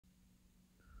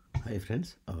Hi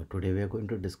friends, today we are going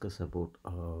to discuss about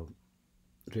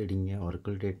reading a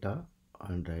Oracle data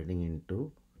and writing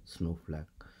into Snowflake.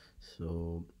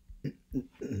 So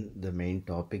the main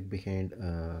topic behind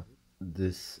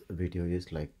this video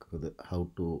is like how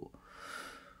to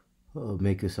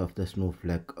make use of the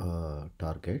Snowflake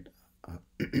target. Uh,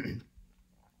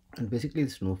 and basically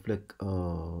Snowflake,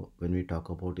 when we talk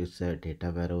about, it's a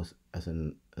data warehouse as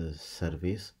a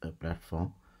service, a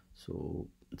platform. So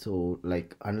so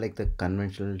like unlike the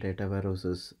conventional data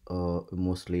warehouses,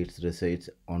 mostly it resides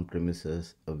on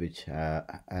premises, which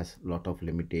has lot of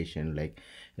limitation like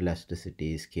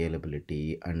elasticity,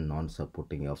 scalability, and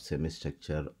non-supporting of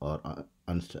semi-structured or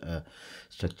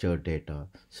unstructured data.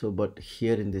 So but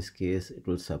here in this case it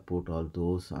will support all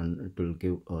those, and it will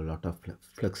give a lot of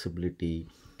flexibility,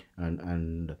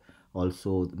 and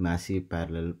also massive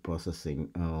parallel processing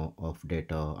of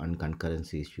data and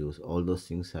concurrency issues. All those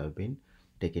things have been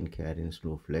taken care in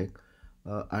Snowflake.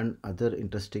 And other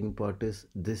interesting part is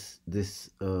this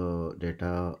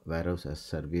data warehouse as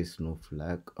service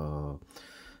Snowflake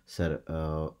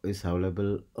is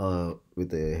available with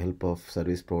the help of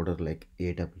service provider like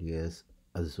AWS,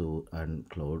 Azure, and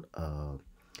cloud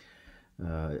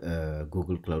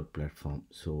Google Cloud Platform.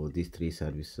 So these three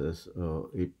services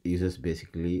it uses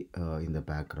basically in the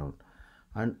background.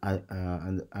 And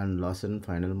last and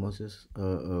final most is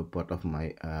part of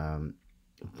my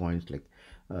points, like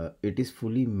it is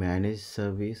fully managed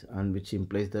service, and which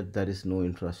implies that there is no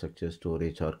infrastructure,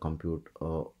 storage, or compute,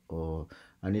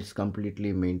 and it's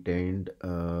completely maintained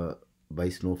by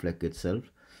Snowflake itself.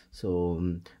 So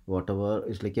whatever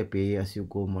is like a pay as you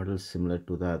go model, similar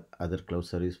to the other cloud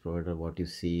service provider what you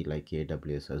see like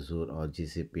AWS, Azure, or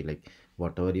GCP. Like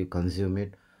whatever you consume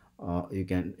it,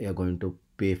 you're going to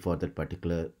pay for that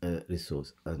particular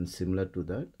resource. And similar to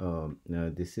that,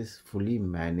 this is fully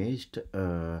managed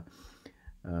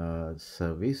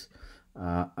service,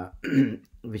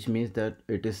 which means that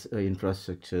it is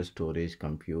infrastructure, storage,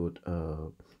 compute,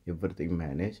 everything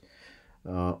managed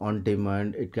on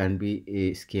demand. It can be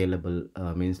a scalable,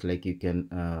 means like you can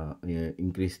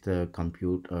increase the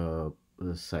compute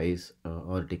size,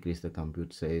 or decrease the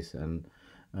compute size, and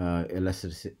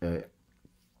elasticity.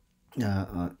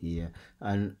 Yeah,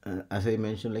 and as I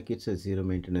mentioned, like it's a zero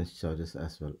maintenance charges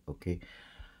as well. Okay,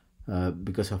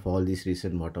 because of all these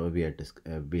reasons, whatever we had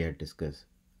discussed,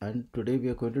 and today we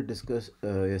are going to discuss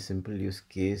a simple use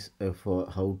case for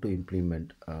how to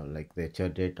implement like the HR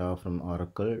data from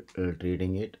Oracle,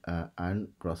 reading it and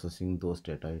processing those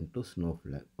data into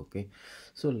Snowflake. Okay,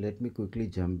 so let me quickly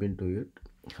jump into it.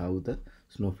 How the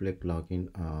Snowflake login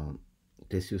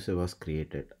test user was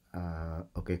created.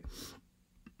 Okay,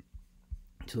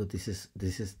 so this is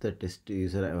the test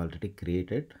user I've already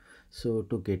created. So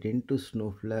to get into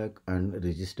Snowflake and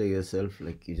register yourself,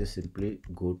 like you just simply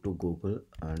go to Google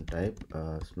and type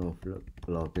Snowflake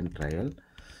login trial.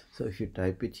 So if you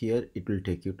type it here, it will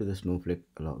take you to the Snowflake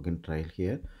login trial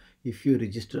here. If you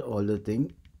register all the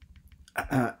thing,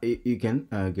 you can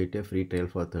get a free trial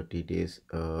for 30 days,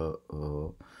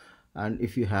 and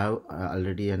if you have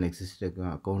already an existing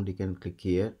account, you can click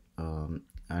here,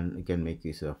 and you can make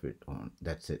use of it on.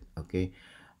 That's it. Okay.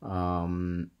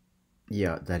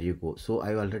 Yeah, there you go. So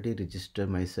I already registered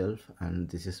myself, and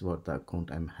this is what the account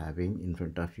I'm having in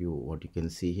front of you, what you can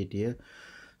see it here.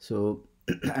 So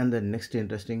and the next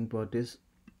interesting part is,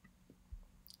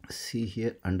 see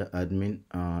here under admin,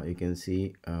 you can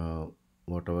see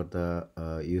whatever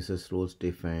the users roles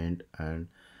defined. And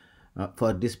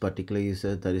for this particular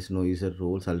user there is no user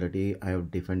roles, already I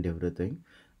have defined everything.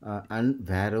 And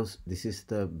warehouse, this is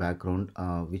the background,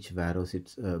 which warehouse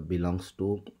it belongs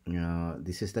to.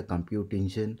 This is the compute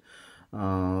engine,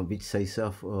 which size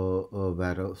of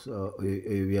warehouse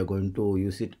we are going to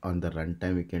use it on the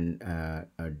runtime. We can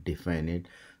define it.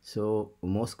 So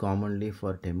most commonly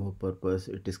for demo purpose,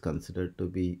 it is considered to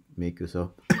be make use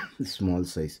of small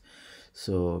size.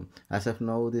 So as of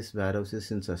now, this warehouse is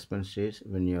in suspense stage.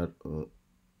 When you're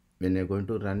going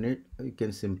to run it, you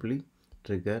can simply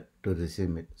trigger to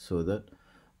resume it. So that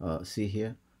see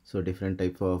here, so different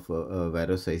type of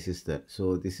warehouse size is there.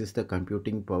 So this is the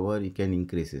computing power you can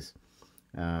increase this.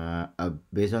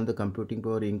 Based on the computing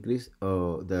power increase,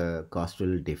 the cost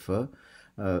will differ.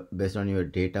 Based on your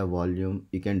data volume,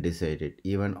 you can decide it.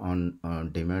 Even on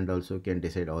demand also, you can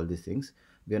decide all these things.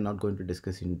 We are not going to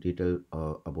discuss in detail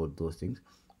about those things.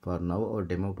 For now, our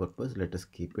demo purpose, let us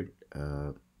keep it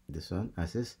this one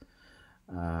as is.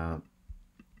 uh,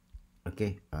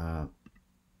 okay.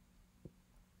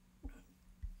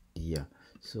 Yeah,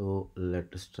 so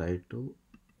let us try to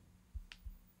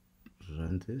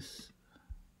run this.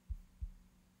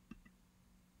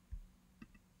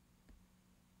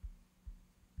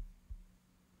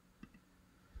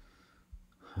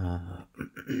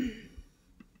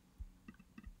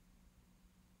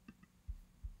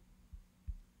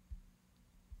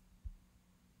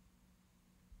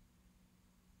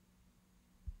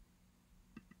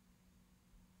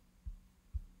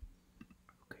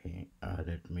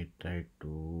 let me try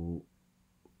to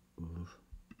uh,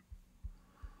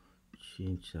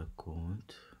 change the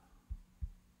account.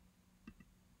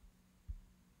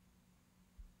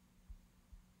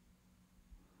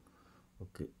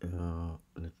 Okay,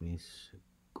 let me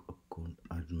account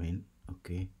admin.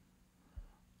 Okay,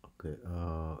 okay,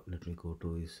 let me go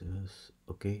to users.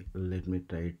 Okay, let me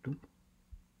try to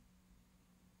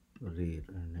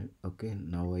rerun it. Okay,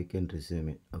 now I can resume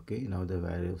it. Okay, now the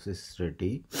values is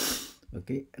ready.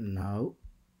 Okay, now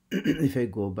if I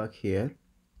go back here,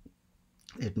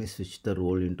 let me switch the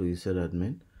role into user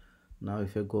admin. Now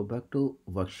if I go back to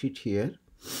worksheet here,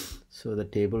 so the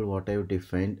table what I've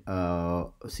defined,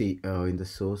 see, in the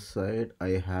source side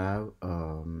I have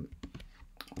let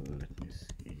me see.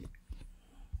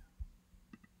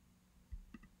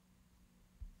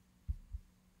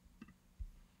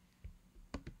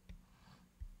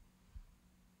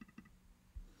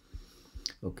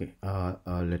 Okay,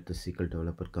 let the SQL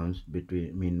developer comes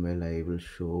between. Meanwhile, I will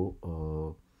show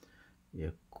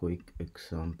a quick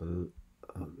example,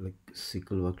 like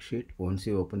SQL worksheet. Once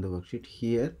you open the worksheet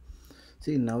here,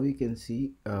 see now you can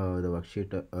see the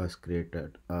worksheet is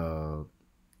created.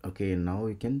 Okay, now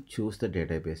we can choose the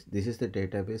database. This is the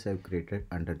database I've created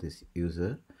under this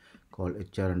user called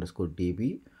HR underscore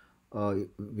DB,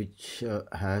 which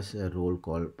has a role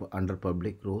called under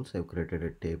public roles. I've created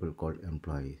a table called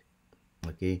employees.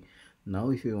 Okay,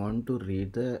 now if you want to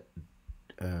read the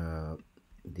uh,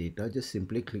 data, just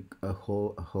simply click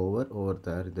hover over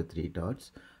there the three dots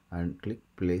and click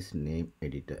place name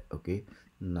editor. Okay,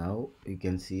 now you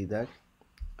can see that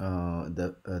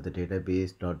the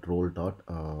database dot role dot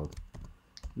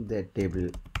the table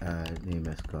name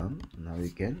has come. Now you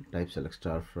can type select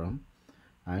star from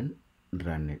and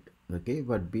run it. Okay,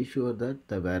 but be sure that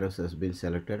the warehouse has been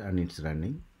selected and it's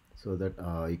running, so that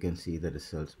you can see the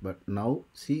results. But now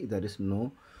see there is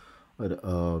no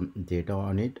data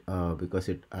on it because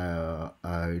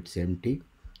it's empty.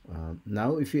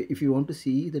 Now if you want to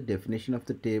see the definition of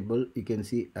the table, you can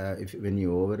see if when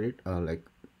you over it like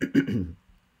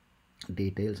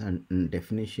details and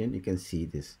definition, you can see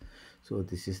this. So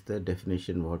this is the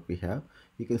definition what we have.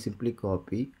 You can simply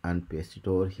copy and paste it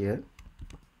over here.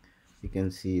 You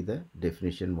can see the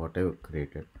definition what I've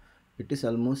created. It is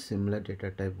almost similar data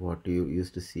type what you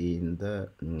used to see in the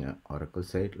Oracle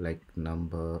side, like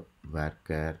number,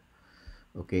 varchar,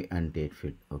 okay, and date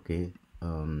field. Okay,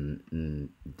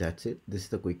 that's it. This is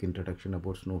the quick introduction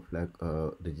about Snowflake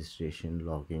registration,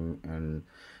 logging, and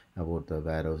about the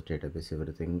warehouse database,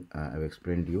 everything I've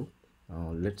explained you.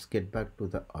 Let's get back to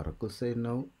the Oracle side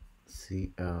now.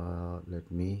 See, let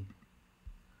me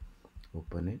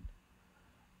open it.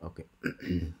 Okay.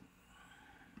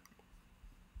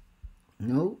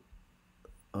 Now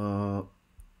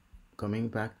coming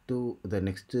back to the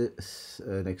next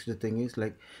thing is,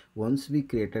 like, once we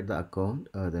created the account,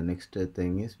 the next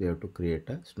thing is we have to create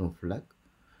a Snowflake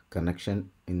connection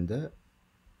in the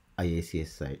IICS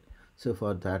side. So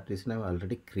for that reason I've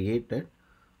already created.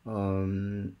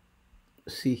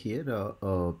 See here,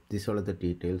 these are the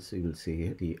details you will see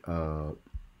here. The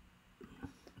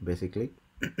basically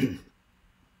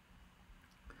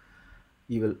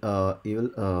you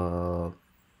will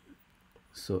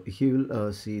so he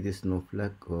will see this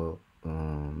Snowflake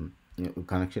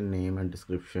connection name and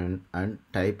description and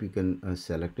type. You can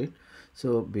select it.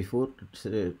 So before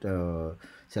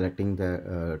selecting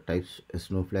the types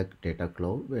Snowflake data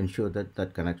cloud, we ensure that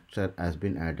that connector has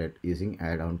been added using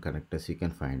add-on connectors. You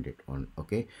can find it on.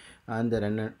 Okay, and the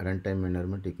runtime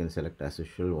environment you can select as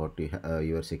usual what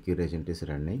your secure agent is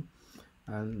running.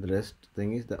 And the rest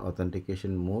thing is the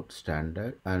authentication mode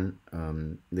standard, and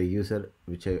the user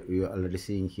which you are already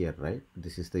seeing here, right?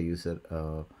 This is the user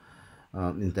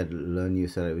in the learn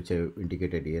user which I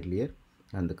indicated earlier,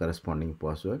 and the corresponding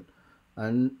password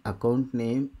and account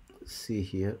name. See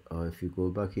here, if you go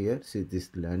back here, see this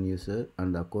learn user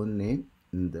and the account name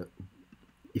in the,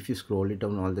 if you scroll it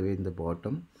down all the way in the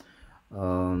bottom,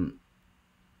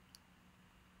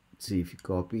 see if you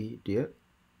copy it here,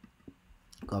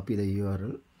 copy the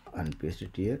URL and paste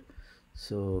it here.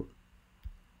 So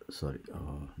sorry,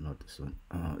 not this one.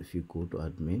 If you go to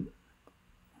admin,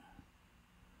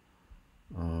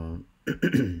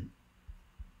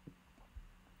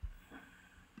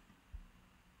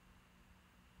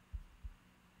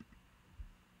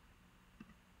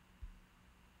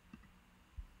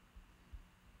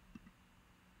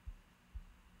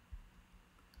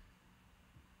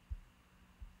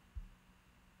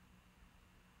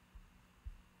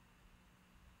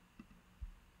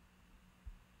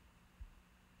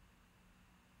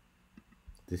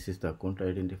 this is the account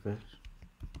identifier.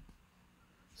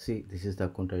 See, this is the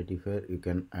account identifier you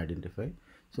can identify,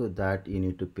 so that you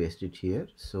need to paste it here.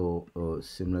 So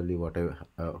similarly what I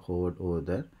hovered over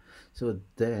there. So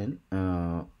then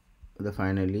the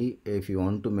finally, if you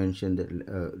want to mention the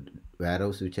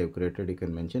warehouse which I've created, you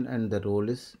can mention, and the role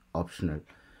is optional.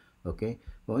 Okay,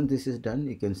 once this is done,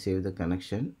 you can save the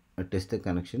connection, test the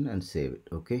connection and save it.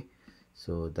 Okay,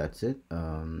 so that's it.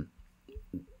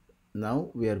 Now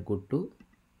we are good to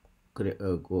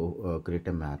create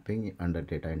a mapping under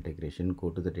data integration. Go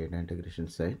to the data integration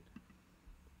side.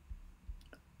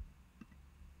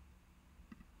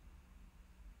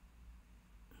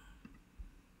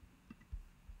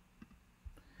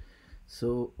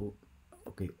 So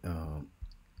okay,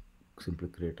 simply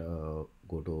create a,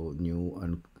 go to new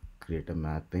and create a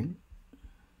mapping.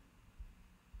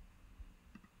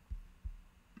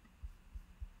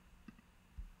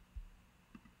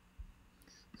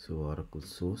 So Oracle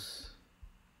source.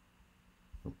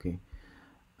 Okay,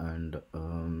 and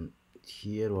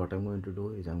here what I'm going to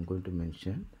do is I'm going to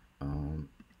mention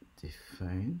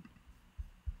define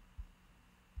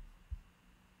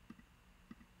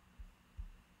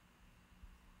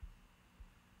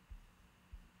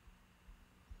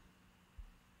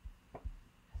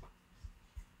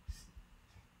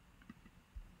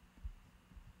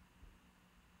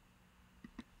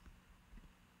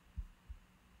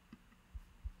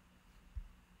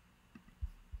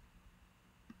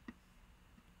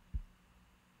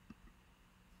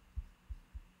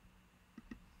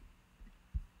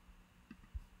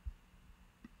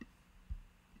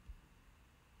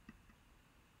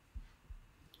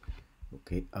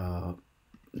okay,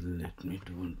 let me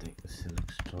do one thing.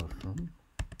 Select star from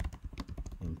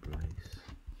employees.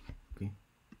 Okay,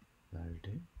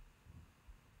 validate.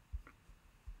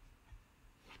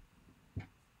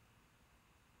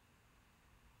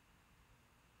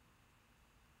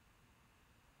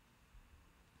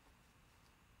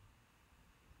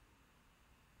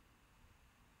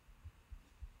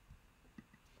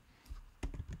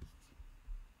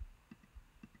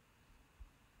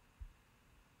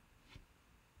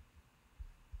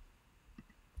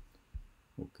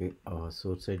 Okay,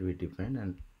 source side we define,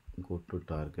 and go to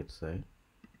target side,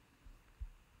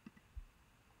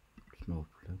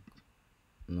 Snowflake.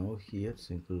 Now here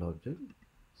single object,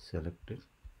 select it.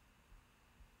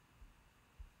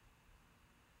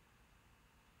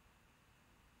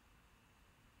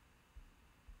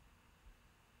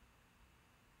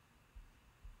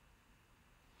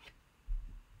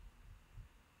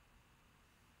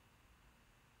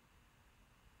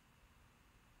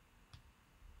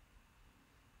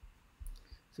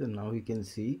 So now you can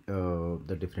see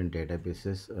the different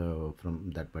databases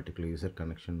from that particular user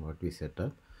connection what we set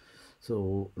up.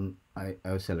 So I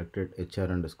have selected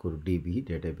HR underscore DB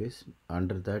database.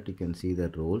 Under that you can see the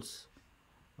roles,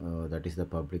 that is the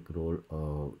public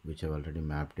role which I've already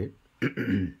mapped it.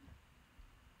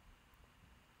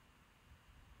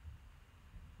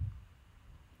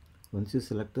 Once you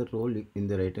select the role, in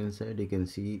the right hand side you can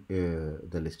see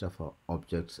the list of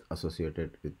objects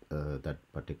associated with that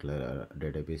particular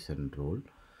database and role.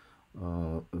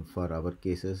 For our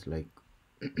cases, like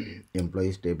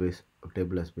employees table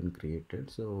has been created,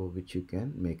 so which you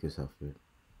can make use of it.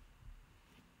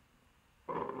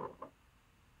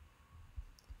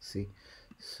 See,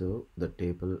 so the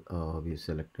table we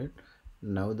selected.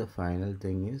 Now the final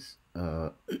thing is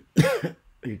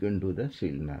you can do the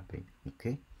field mapping.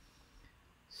 Okay,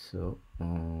 so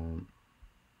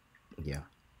yeah,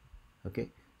 okay,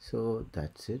 so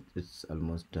that's it, it's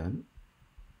almost done.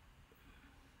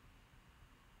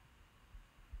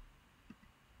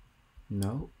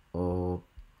 Now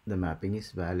the mapping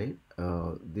is valid.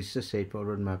 This is a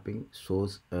straightforward mapping,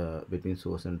 source between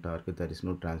source and target. There is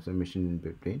no transformation in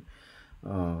between,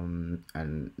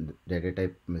 and the data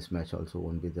type mismatch also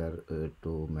won't be there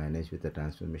to manage with the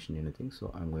transformation anything.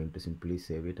 So I'm going to simply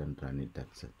save it and run it.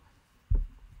 That's it.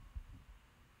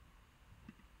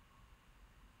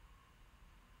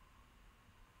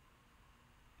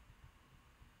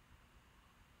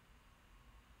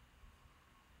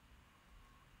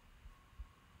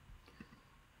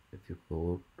 If you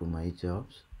go to my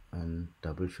jobs and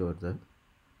double show that,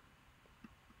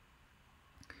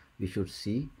 we should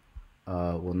see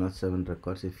 107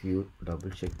 records. If you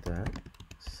double check that,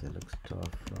 select star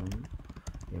from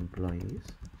employees,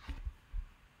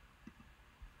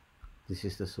 this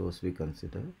is the source we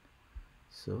consider.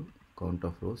 So count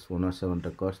of rows 107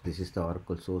 records. This is the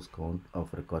Oracle source count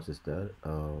of records is there,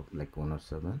 like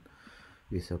 107.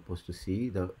 We're supposed to see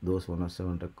those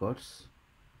 107 records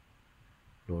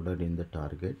loaded in the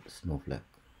target Snowflake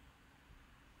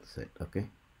set. Okay,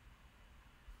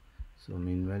 so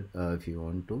meanwhile if you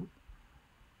want to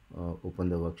open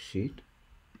the worksheet.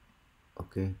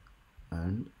 Okay,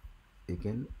 and you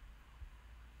can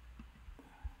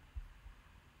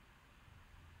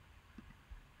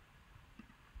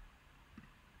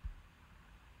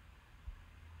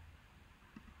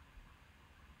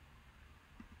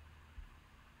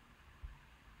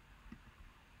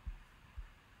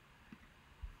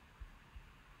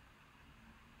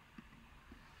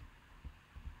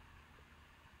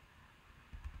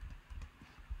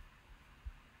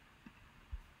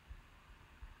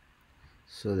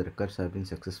so the records have been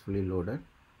successfully loaded.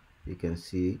 You can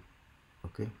see,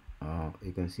 okay,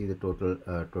 you can see the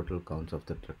total counts of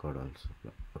that record also.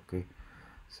 Okay,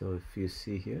 so if you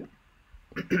see here,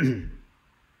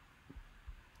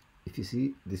 if you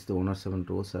see this, the 107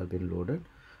 rows have been loaded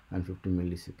and 15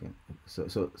 millisecond.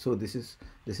 So this is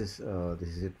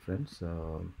it, friends.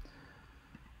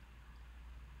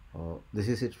 This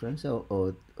is it, friends.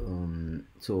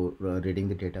 Reading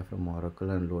the data from Oracle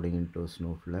and loading into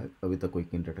Snowflake with a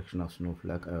quick introduction of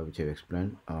Snowflake, which I've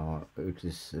explained. It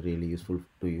is really useful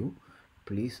to you.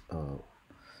 Please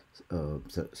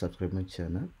subscribe my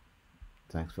channel.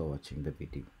 Thanks for watching the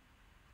video.